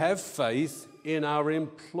should have faith in our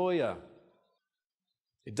employer.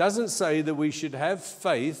 It doesn't say that we should have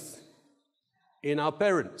faith in our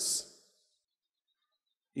parents.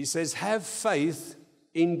 It says have faith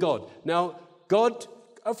in God. Now, God,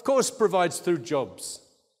 of course, provides through jobs.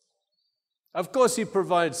 Of course, he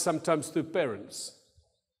provides sometimes through parents.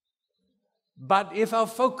 But if our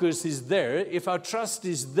focus is there, if our trust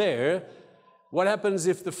is there, what happens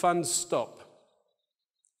if the funds stop?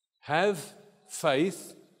 Have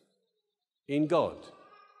faith in God.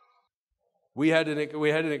 We had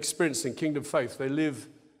an experience in Kingdom Faith. They live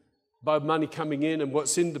by money coming in and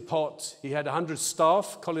what's in the pot. He had 100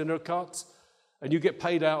 staff, Colin Urquhart, and you get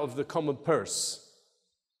paid out of the common purse.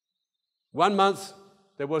 1 month,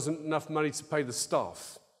 there wasn't enough money to pay the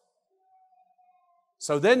staff.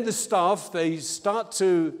 So then the staff, they start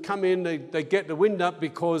to come in, they get the wind up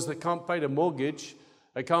because they can't pay the mortgage.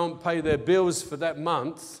 they can't pay their bills for that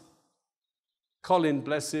month, Colin,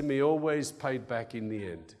 bless him, he always paid back in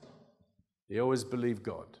the end. He always believed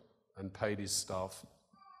God and paid his staff.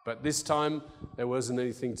 But this time, there wasn't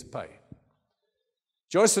anything to pay.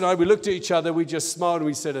 Joyce and I, we looked at each other, we just smiled and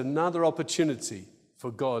we said, another opportunity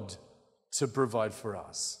for God to provide for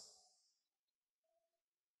us.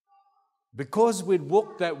 Because we'd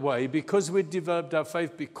walked that way, because we'd developed our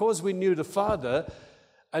faith, because we knew the Father,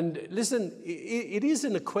 and listen, it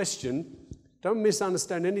isn't a question, don't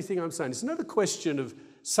misunderstand anything I'm saying. It's not a question of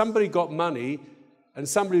somebody got money and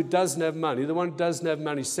somebody who doesn't have money. The one who doesn't have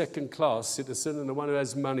money, second class citizen, and the one who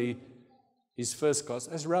has money is first class.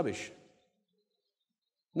 That's rubbish.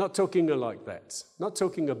 Not talking like that. Not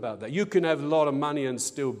talking about that. You can have a lot of money and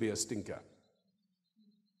still be a stinker.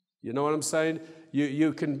 You know what I'm saying?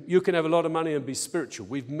 You can have a lot of money and be spiritual.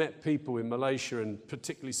 We've met people in Malaysia and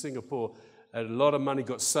particularly Singapore had a lot of money,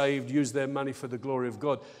 got saved, used their money for the glory of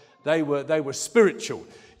God. They were spiritual.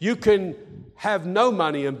 You can have no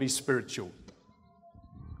money and be spiritual.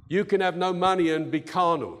 You can have no money and be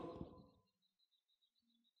carnal.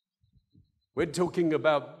 We're talking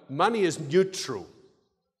about money is neutral.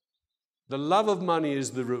 The love of money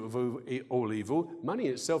is the root of all evil. Money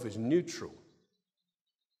itself is neutral.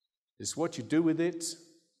 It's what you do with it.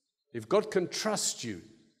 If God can trust you,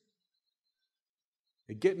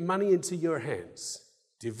 get money into your hands.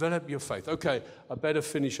 Develop your faith. Okay, I better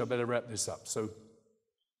finish. I better wrap this up. So,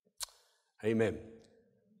 amen.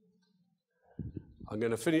 I'm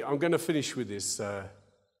going to finish with this.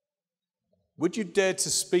 Would you dare to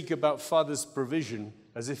speak about Father's provision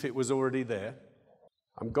as if it was already there?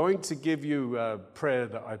 I'm going to give you a prayer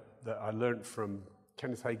that I learned from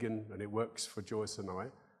Kenneth Hagin, and it works for Joyce and I.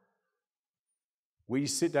 We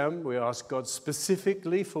sit down, we ask God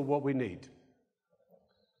specifically for what we need.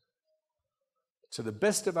 To the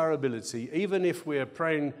best of our ability, even if we are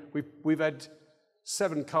praying, we've had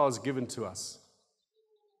 7 cars given to us.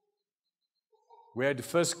 We had the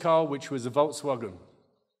first car, which was a Volkswagen.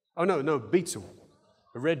 Oh, no, Beetle.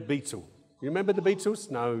 A red Beetle. You remember the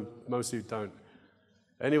Beetles? No, most of you don't.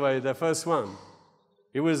 Anyway, the first one.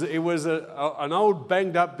 It was an old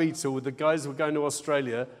banged-up Beetle. The guys were going to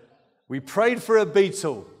Australia. We prayed for a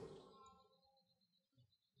Beetle.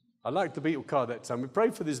 I liked the Beetle car that time. We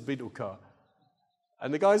prayed for this Beetle car.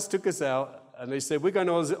 And the guys took us out, and they said, we're going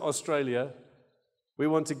to Australia. We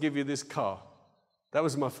want to give you this car. That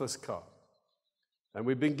was my first car. And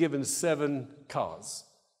we've been given 7 cars.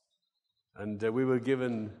 And we were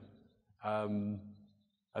given,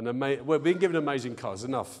 we've been given amazing cars,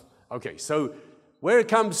 enough. Okay, so where it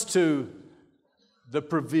comes to the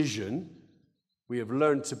provision, we have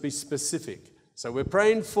learned to be specific. So we're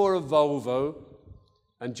praying for a Volvo,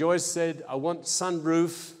 and Joyce said, I want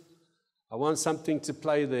sunroof. I want something to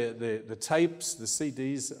play the tapes, the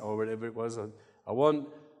CDs, or whatever it was. I want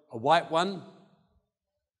a white one.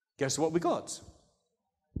 Guess what we got?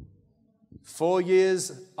 4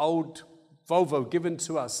 years old Volvo given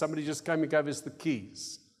to us. Somebody just came and gave us the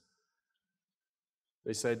keys.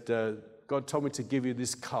 They said, God told me to give you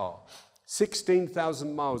this car.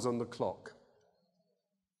 16,000 miles on the clock.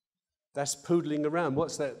 That's poodling around.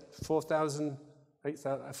 What's that? 4,000,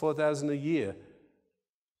 8,000, 4,000 a year.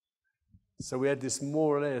 So we had this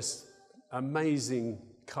more or less amazing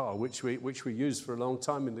car, which we used for a long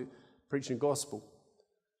time in the preaching gospel.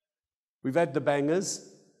 We've had the bangers.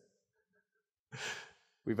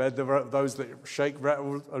 We've had those that shake,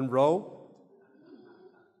 rattle, and roll.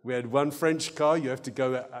 We had one French car. You have to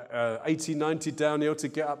go 80, 90 downhill to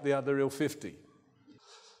get up the other hill 50.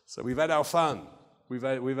 So we've had our fun. We've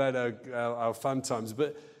had our fun times.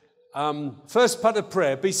 But first part of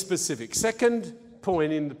prayer, be specific. Second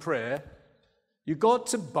point in the prayer, you got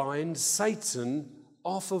to bind Satan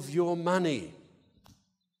off of your money.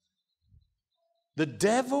 The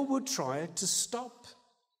devil will try to stop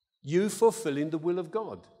you fulfilling the will of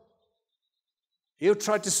God. He'll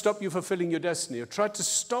try to stop you fulfilling your destiny. He'll try to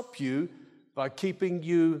stop you by keeping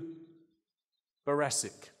you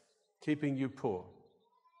Barasic, keeping you poor.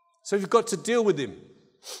 So you've got to deal with him.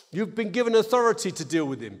 You've been given authority to deal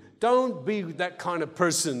with him. Don't be that kind of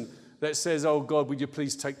person that says, oh God, would you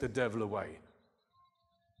please take the devil away?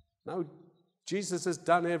 No, Jesus has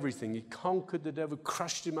done everything. He conquered the devil,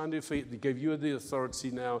 crushed him under your feet. He gave you the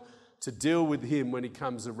authority now to deal with him when he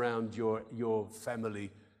comes around your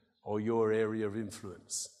family or your area of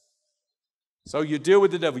influence. So you deal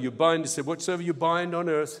with the devil. You bind, he said, whatsoever you bind on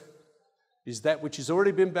earth is that which has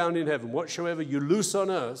already been bound in heaven. Whatsoever you loose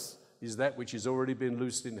on earth is that which has already been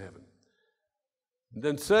loosed in heaven. And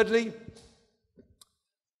then thirdly,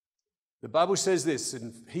 the Bible says this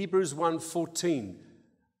in Hebrews 1:14.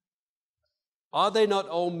 Are they not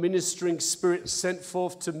all ministering spirits sent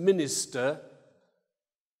forth to minister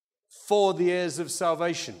for the heirs of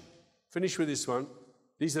salvation? Finish with this one.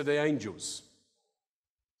 These are the angels.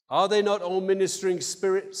 Are they not all ministering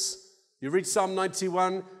spirits? You read Psalm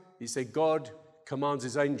 91, he said, God commands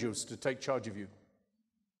his angels to take charge of you.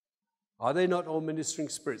 Are they not all ministering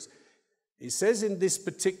spirits? He says in this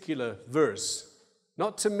particular verse,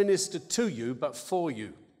 not to minister to you, but for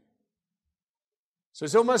you. So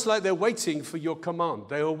it's almost like they're waiting for your command.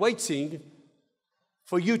 They are waiting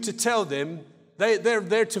for you to tell them they're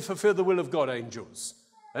there to fulfill the will of God, angels.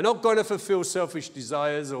 They're not going to fulfill selfish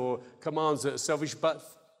desires or commands that are selfish, but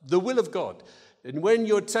the will of God. And when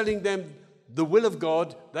you're telling them the will of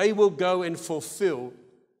God, they will go and fulfill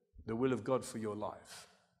the will of God for your life.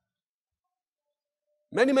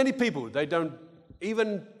 Many, many people, they don't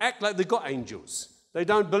even act like they've got angels. They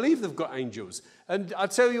don't believe they've got angels. And I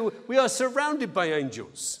tell you, we are surrounded by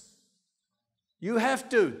angels. You have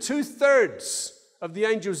to. 2/3 of the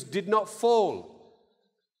angels did not fall.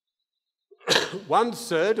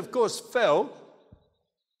 1/3, of course, fell.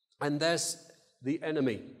 And that's the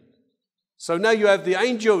enemy. So now you have the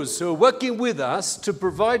angels who are working with us to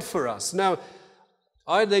provide for us. Now,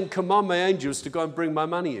 I then command my angels to go and bring my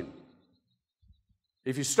money in.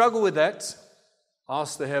 If you struggle with that,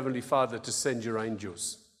 ask the Heavenly Father to send your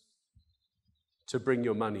angels to bring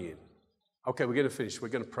your money in. Okay, we're going to finish. We're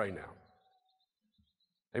going to pray now.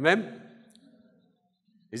 Amen?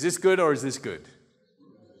 Is this good or is this good?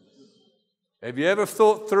 Have you ever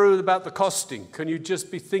thought through about the costing? Can you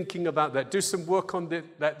just be thinking about that? Do some work on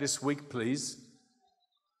that this week, please.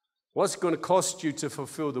 What's it going to cost you to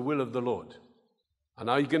fulfill the will of the Lord? And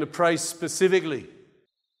are you going to pray specifically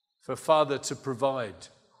for Father to provide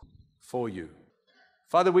for you?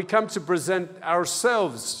 Father, we come to present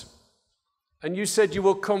ourselves, and you said you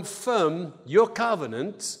will confirm your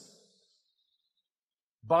covenant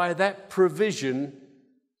by that provision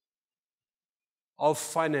of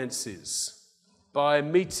finances, by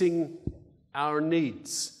meeting our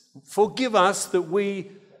needs. Forgive us that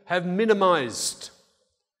we have minimized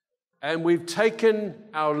and we've taken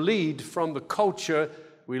our lead from the culture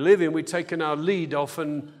we live in. We've taken our lead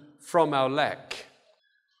often from our lack.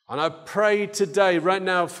 And I pray today, right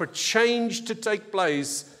now, for change to take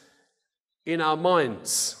place in our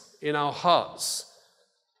minds, in our hearts.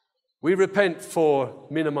 We repent for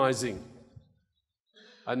minimizing.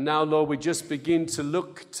 And now, Lord, we just begin to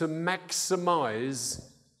look to maximize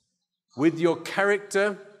with your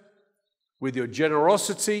character, with your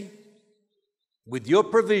generosity, with your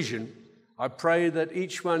provision. I pray that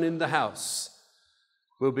each one in the house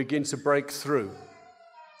will begin to break through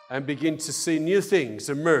and begin to see new things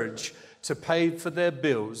emerge to pay for their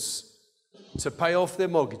bills, to pay off their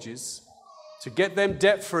mortgages, to get them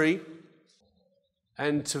debt-free,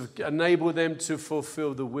 and to enable them to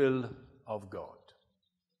fulfill the will of God.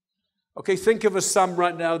 Okay, think of a sum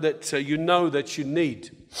right now that you know that you need.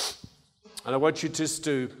 And I want you just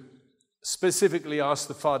to specifically ask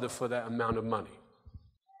the Father for that amount of money.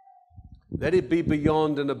 Let it be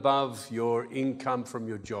beyond and above your income from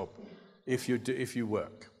your job, if you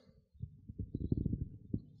work.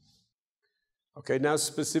 Okay, now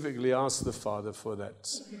specifically ask the Father for that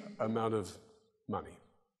amount of money.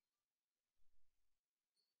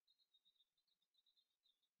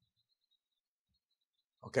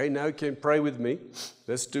 Okay, now you can pray with me.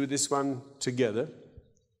 Let's do this one together.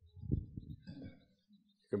 You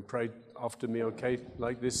can pray after me, okay,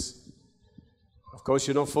 like this. Of course,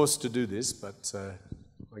 you're not forced to do this, but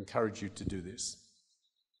I encourage you to do this.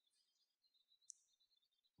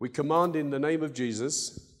 We command in the name of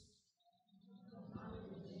Jesus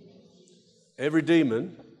every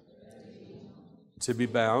demon to be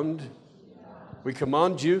bound. We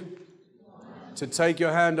command you to take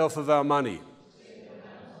your hand off of our money.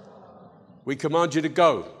 We command you to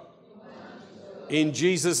go. In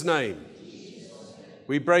Jesus' name.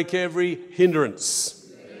 We break every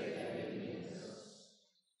hindrance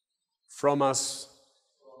from us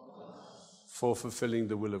for fulfilling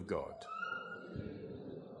the will of God.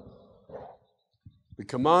 We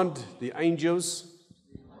command the angels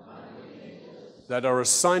that are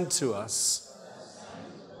assigned to us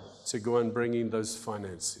to go and bring in those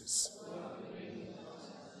finances.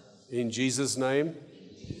 In Jesus' name.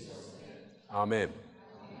 Amen.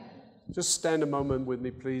 Just stand a moment with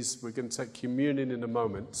me, please. We're going to take communion in a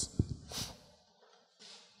moment.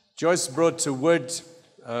 Joyce brought a word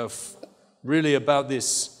really about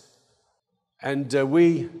this. And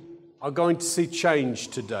we are going to see change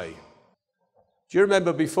today. Do you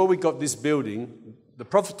remember before we got this building, the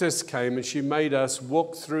prophetess came and she made us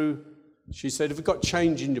walk through. She said, if you've got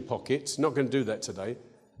change in your pocket, not going to do that today,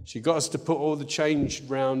 She got us to put all the change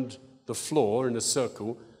round the floor in a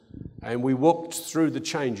circle, and we walked through the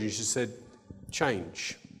change, and she said,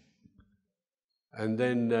 change. And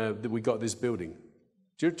then we got this building.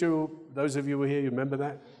 Those of you who were here, you remember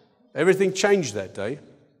that? Everything changed that day.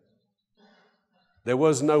 There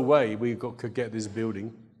was no way we could get this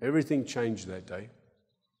building. Everything changed that day.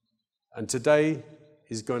 And today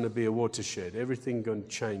is going to be a watershed. Everything going to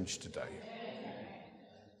change today.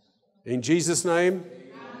 In Jesus' name,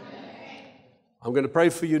 I'm going to pray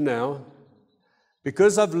for you now.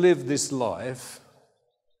 Because I've lived this life,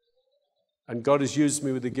 and God has used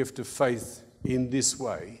me with the gift of faith in this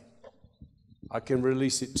way, I can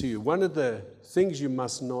release it to you. One of the things you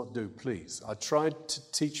must not do, please, I tried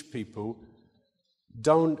to teach people,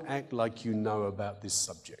 don't act like you know about this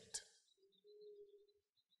subject.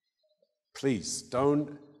 Please,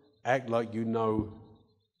 don't act like you know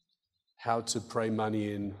how to pray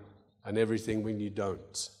money in and everything when you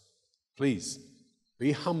don't. Please,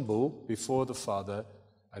 be humble before the Father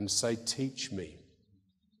and say, teach me.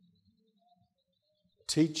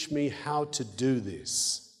 Teach me how to do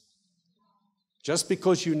this. Just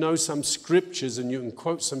because you know some scriptures and you can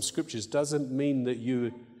quote some scriptures doesn't mean that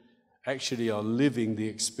you actually are living the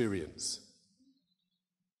experience.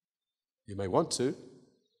 You may want to,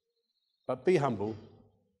 but be humble.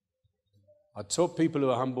 I taught people who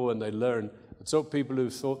are humble and they learn. I taught people who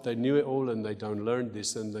thought they knew it all and they don't learn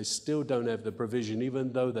this and they still don't have the provision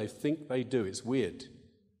even though they think they do. It's weird.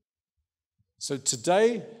 So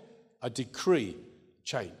today, I decree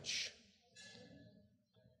change.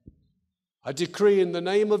 I decree in the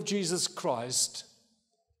name of Jesus Christ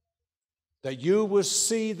that you will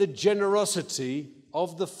see the generosity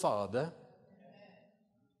of the Father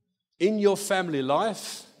in your family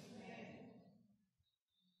life,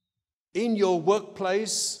 in your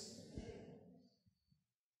workplace.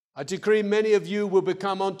 I decree many of you will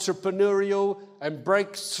become entrepreneurial and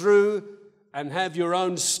break through and have your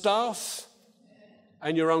own staff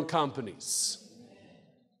and your own companies.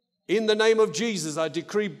 In the name of Jesus, I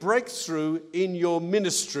decree breakthrough in your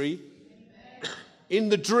ministry, in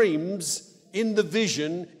the dreams, in the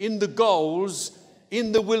vision, in the goals,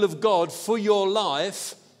 in the will of God for your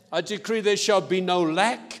life. I decree there shall be no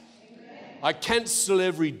lack. I cancel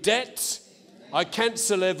every debt. I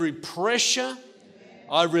cancel every pressure.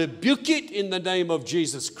 I rebuke it in the name of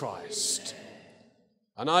Jesus Christ.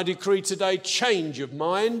 And I decree today change of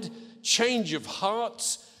mind, change of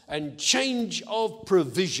heart, and change of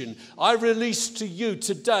provision. I release to you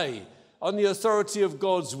today, on the authority of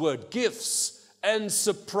God's word, gifts and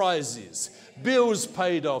surprises, bills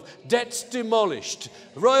paid off, debts demolished,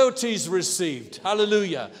 royalties received.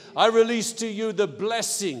 Hallelujah. I release to you the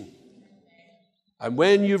blessing. And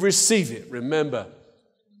when you receive it, remember,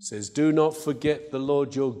 it says, do not forget the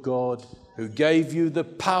Lord your God who gave you the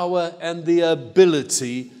power and the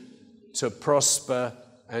ability to prosper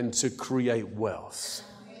and to create wealth.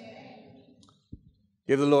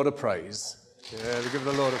 Give the Lord a praise. Yeah, give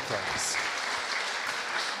the Lord a praise.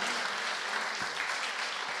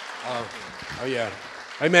 Oh yeah.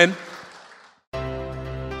 Amen.